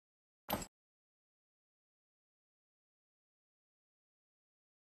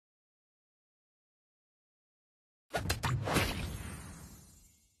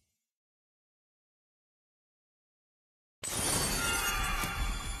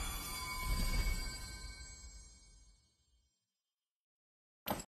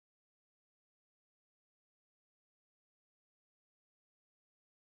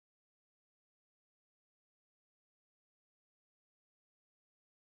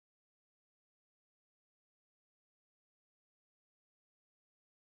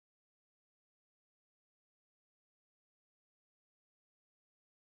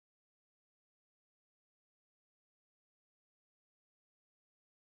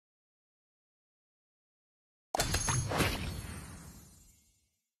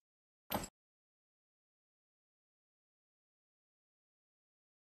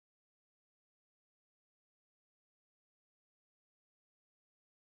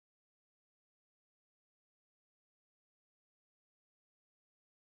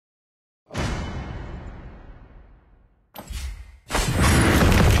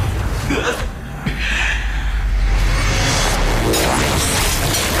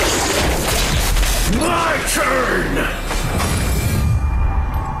My turn!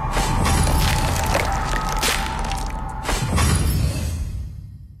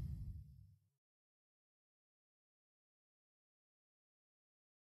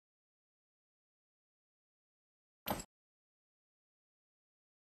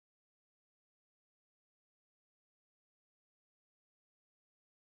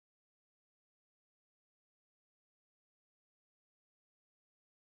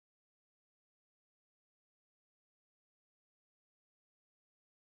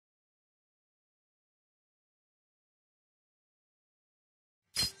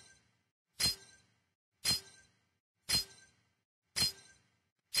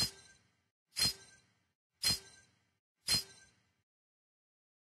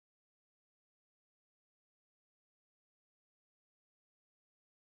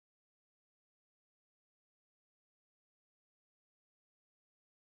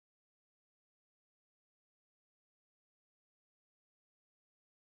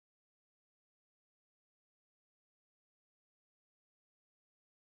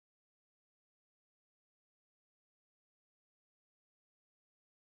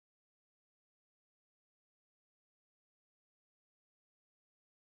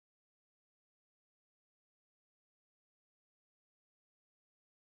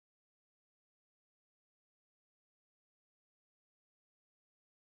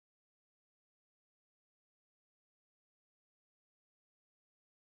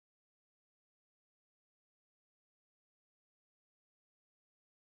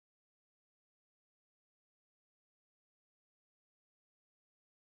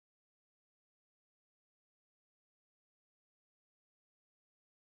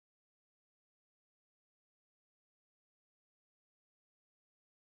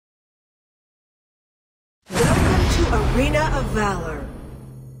 Welcome to Arena of Valor.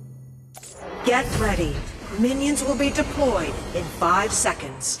 Get ready. Minions will be deployed in 5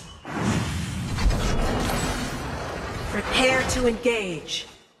 seconds. Prepare to engage.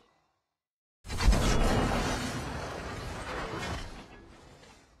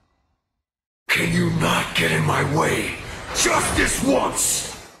 Can you not get in my way? Just this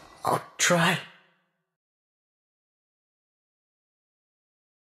once! I'll try.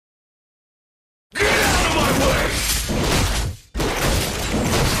 Get out of my way!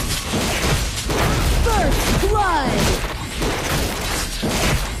 First blood!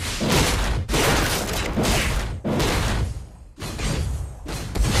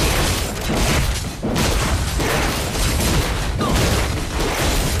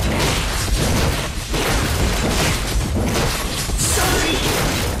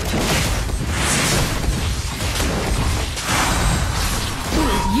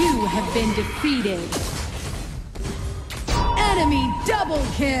 Have been defeated. Enemy double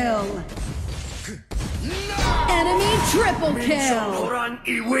kill. Enemy triple kill. Run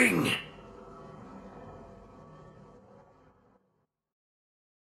E-Wing!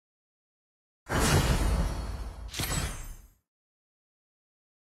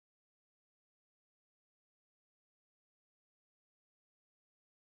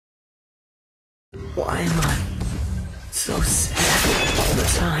 Why am I so sad all the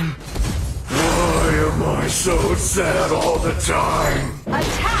time? Why am I so sad all the time?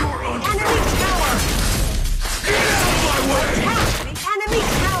 Attack the enemy tower! Get out of my way! Attack the enemy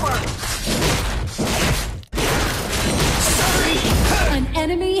tower! Sorry! An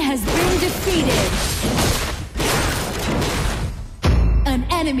enemy has been defeated. An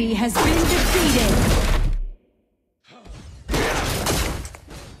enemy has been defeated.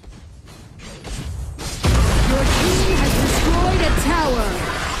 Your team has destroyed a tower.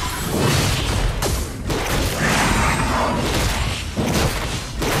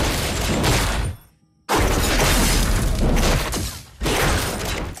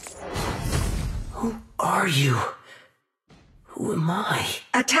 Are you? Who am I?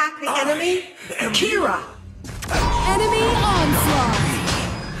 Attack the enemy! Kira! Enemy onslaught!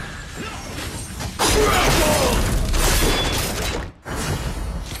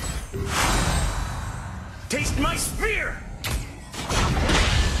 Taste my spear!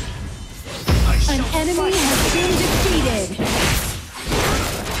 An enemy has been defeated.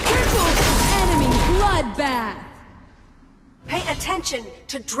 Careful! Enemy bloodbath! Pay attention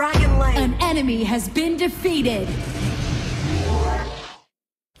to Dragon Lane! An enemy has been defeated.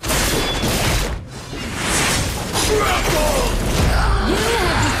 You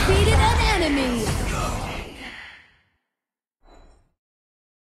have defeated an enemy.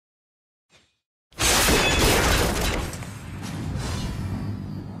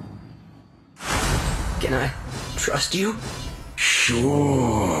 Can I trust you?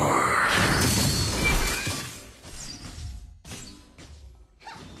 Sure.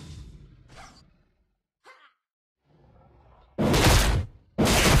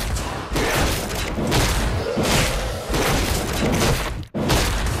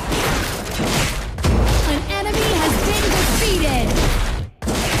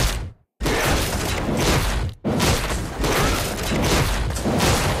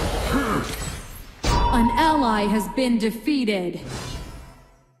 has been defeated.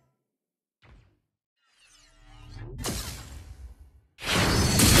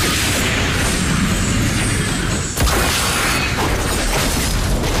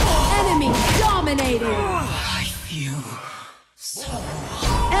 Enemy dominated. I feel so...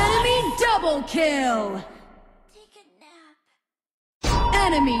 Enemy double kill. Take a nap.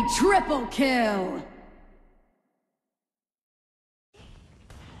 Enemy triple kill.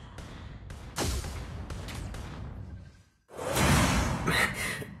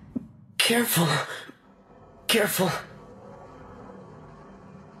 Careful. Careful.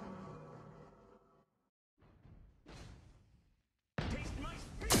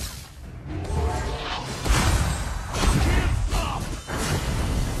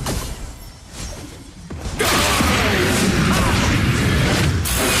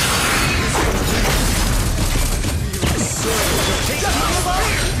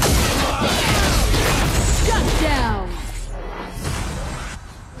 Shut down.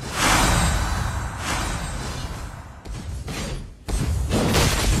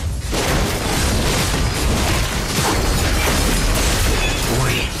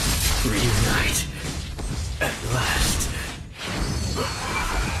 Reunite. At last.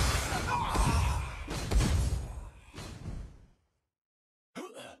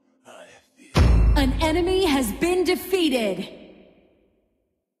 An enemy has been defeated.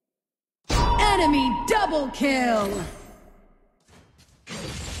 Enemy double kill.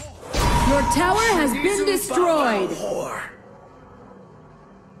 Your tower has been destroyed. Whore.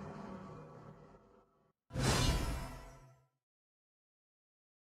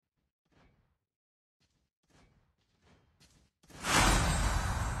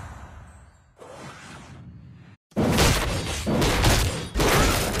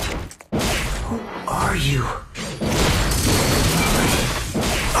 Are you?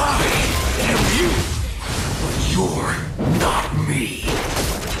 I am you, but you're not me.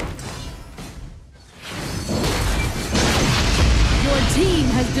 Your team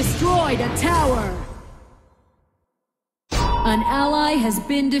has destroyed a tower. An ally has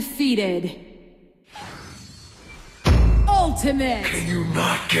been defeated. Ultimate. Can you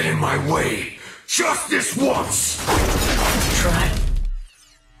not get in my way? Just this once! Try.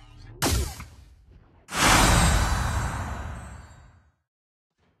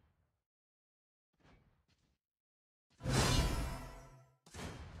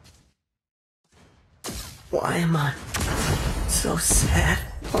 Why am I so sad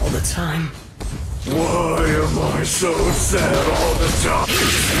all the time? Why am I so sad all the time? You're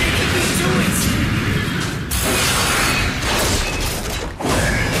making me do it!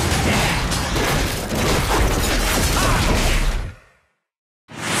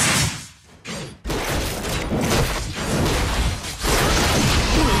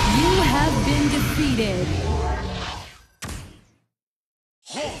 You have been defeated.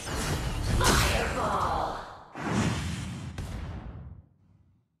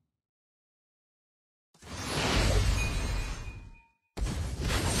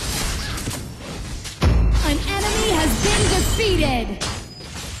 An enemy has been defeated.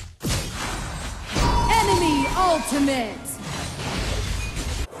 Enemy ultimate.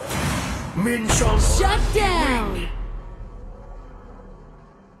 Min Chong. Shut down.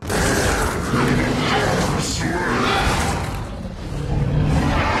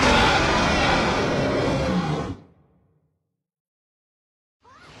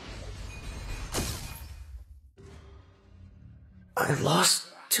 I lost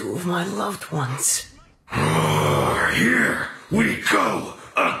two of my loved ones. Here we go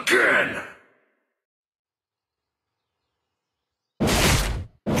again!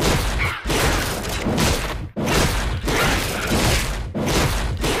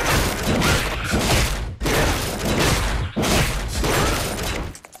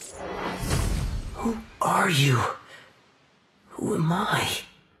 Who are you? Who am I?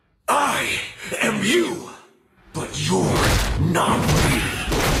 I am you, but you're not me.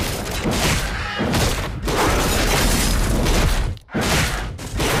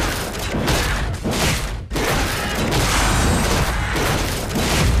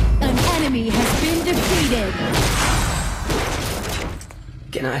 An enemy has been defeated.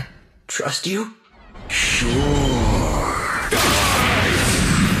 Can I trust you? Sure.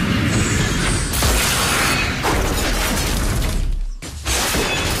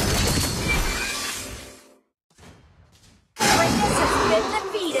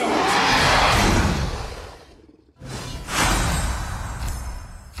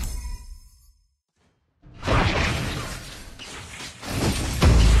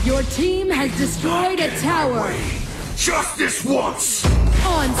 Your team has destroyed a tower. Just this once!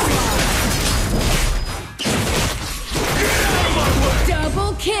 Onslaught.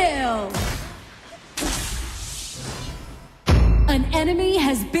 Double kill! An enemy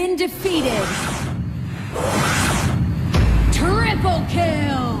has been defeated! Triple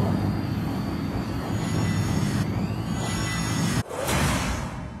kill!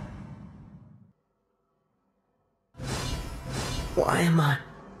 Why am I?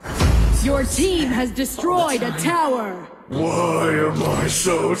 Your team has destroyed a tower! Why am I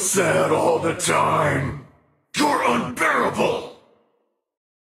so sad all the time? You're unbearable!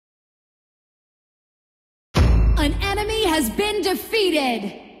 An enemy has been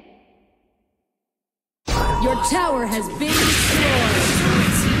defeated! Your tower has been destroyed!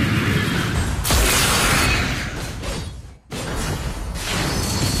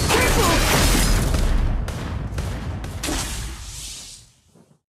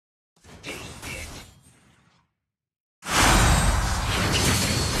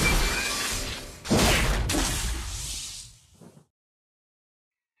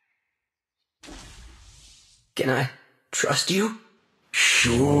 Can I trust you?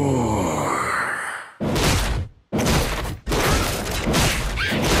 Sure.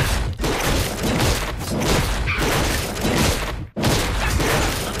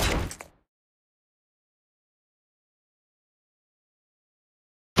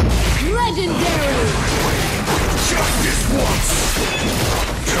 Legendary! Just this once!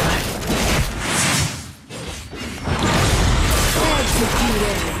 Try.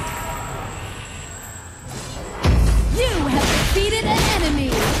 Executed! You have defeated an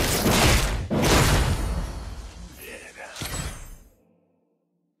enemy!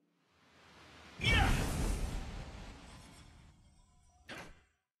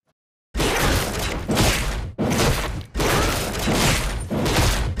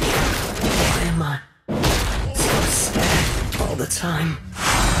 Why am I so sad all the time?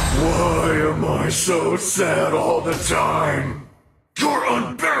 Why am I so sad all the time? You're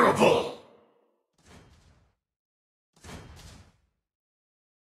unbearable!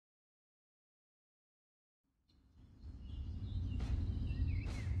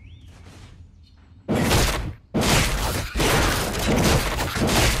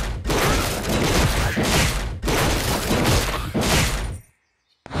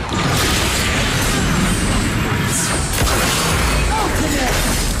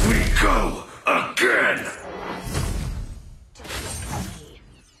 We go again!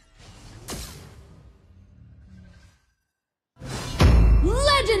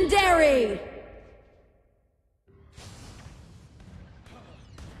 Legendary!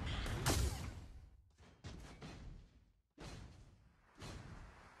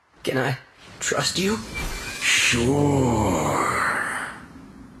 Can I trust you? Sure.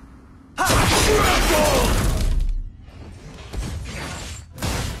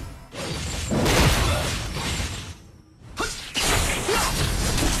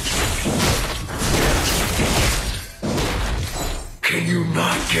 Can you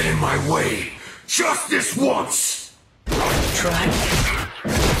not get in my way? Just this once! Try.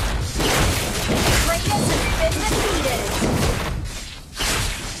 Kratos has been defeated.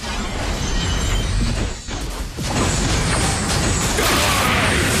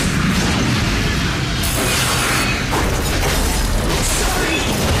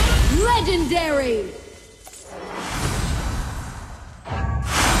 Legendary!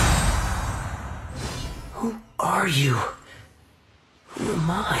 Who are you? Who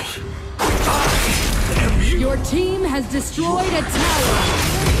am I? Your team has destroyed a tower!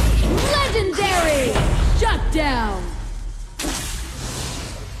 Legendary! Shut down!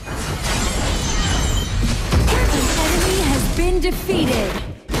 An enemy has been defeated!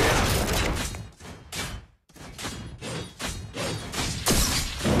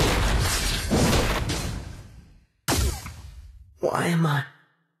 Why am I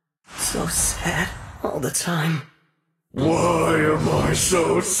so sad all the time? Why am I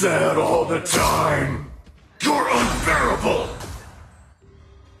so sad all the time? You're unbearable!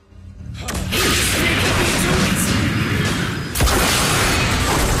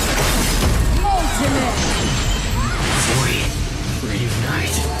 Ultimate! We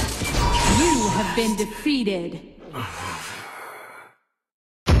reunite. You have been defeated!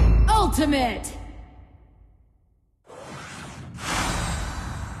 Ultimate!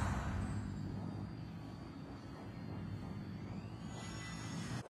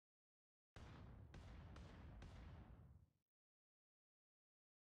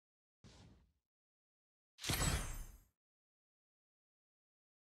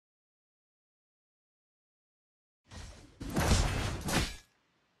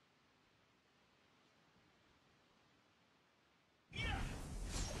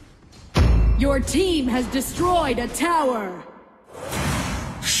 Your team has destroyed a tower!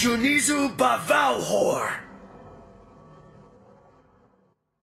 Shunizu Bavalhor!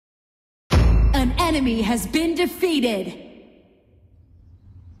 An enemy has been defeated.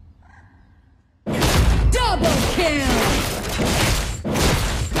 Double kill!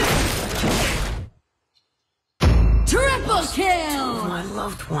 Triple kill! My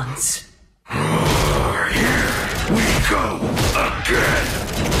loved ones. Here we go again!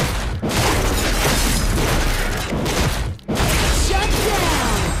 Shut down!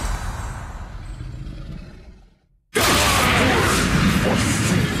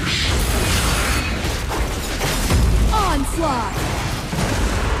 Onslaught!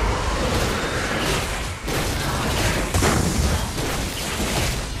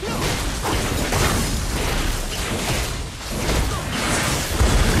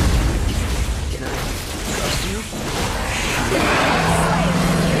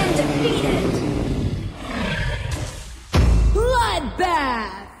 Been defeated.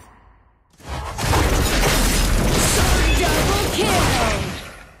 Bloodbath! Double kill!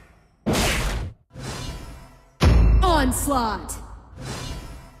 Onslaught!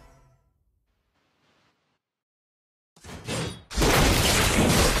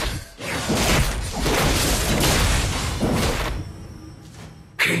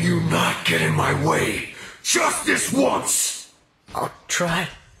 Can you not get in my way? Just this once! I'll try.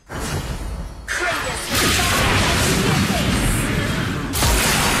 Kratos has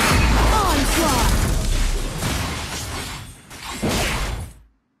Onslaught!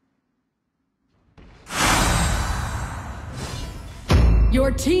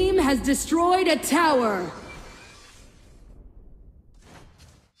 Your team has destroyed a tower.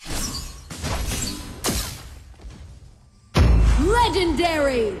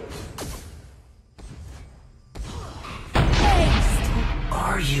 Legendary! Aced!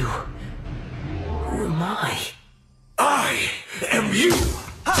 Are you? Who am I? I am you!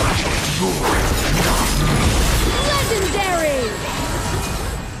 You're Legendary!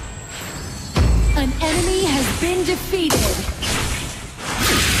 An enemy has been defeated.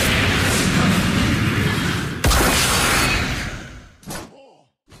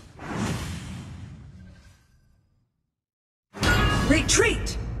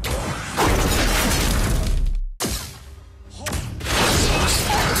 Retreat!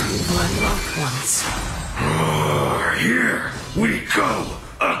 My loved ones. Here we go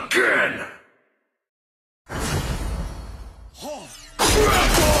again!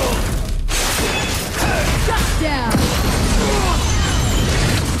 Grapple! Shut down!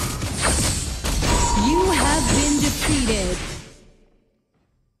 You have been defeated.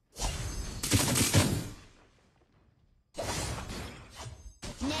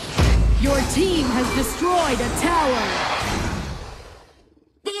 Your team has destroyed a tower.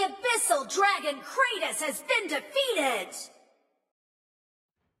 The abyssal dragon Kratos has been defeated!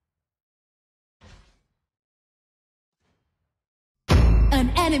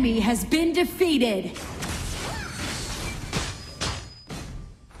 An enemy has been defeated.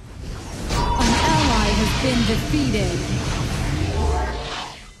 An ally has been defeated.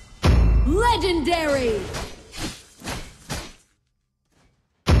 Legendary!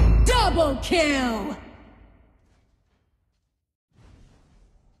 Double kill!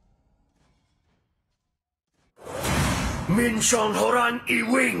 Minchong Horan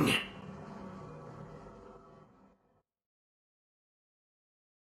Iwing!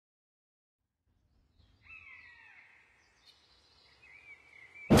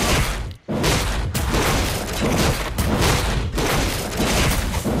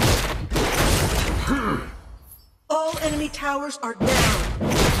 All enemy towers are down.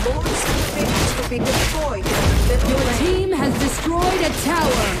 Lords and minions will be destroyed in the middle Your lane. team has destroyed a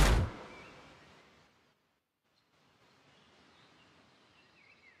tower.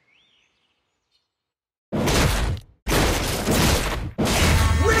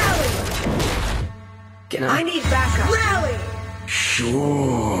 Rally! Can I need backup. Rally!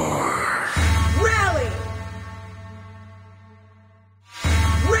 Sure. Rally!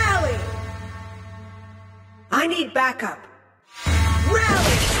 Rally! I need backup.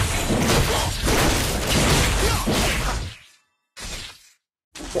 Rally!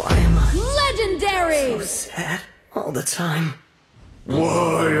 Why am I Legendary! so sad all the time?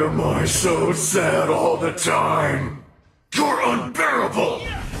 Why am I so sad all the time? You're unbearable! An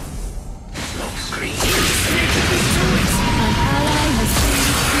ally has been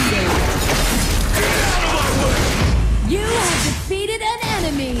defeated. You have defeated an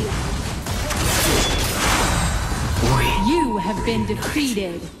enemy. You have been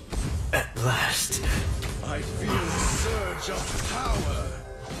defeated. At last. I feel a surge of power.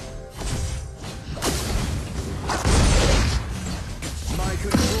 My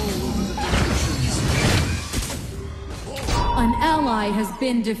An ally has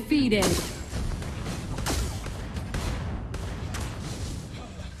been defeated.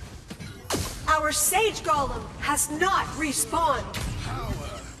 Our Sage Golem has not respawned.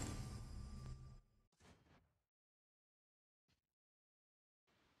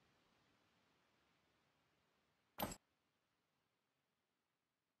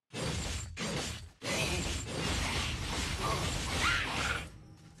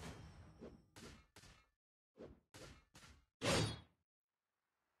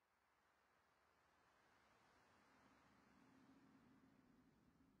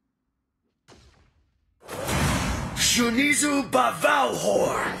 Shunizu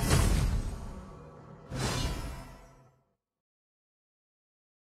Bavalhor!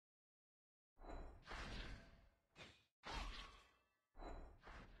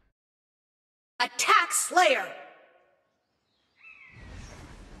 Attack Slayer!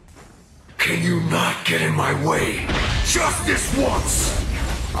 Can you not get in my way? Just this once!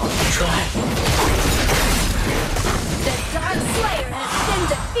 I'll try. The Dark Slayer has been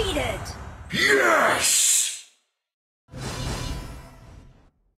defeated! Yes!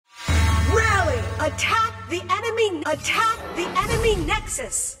 Rally! Attack the enemy! Attack the enemy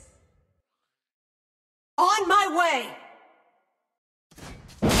Nexus! On my way!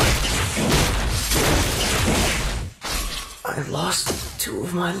 I lost 2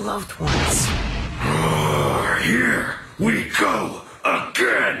 of my loved ones. Here we go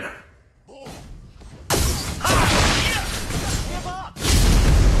again!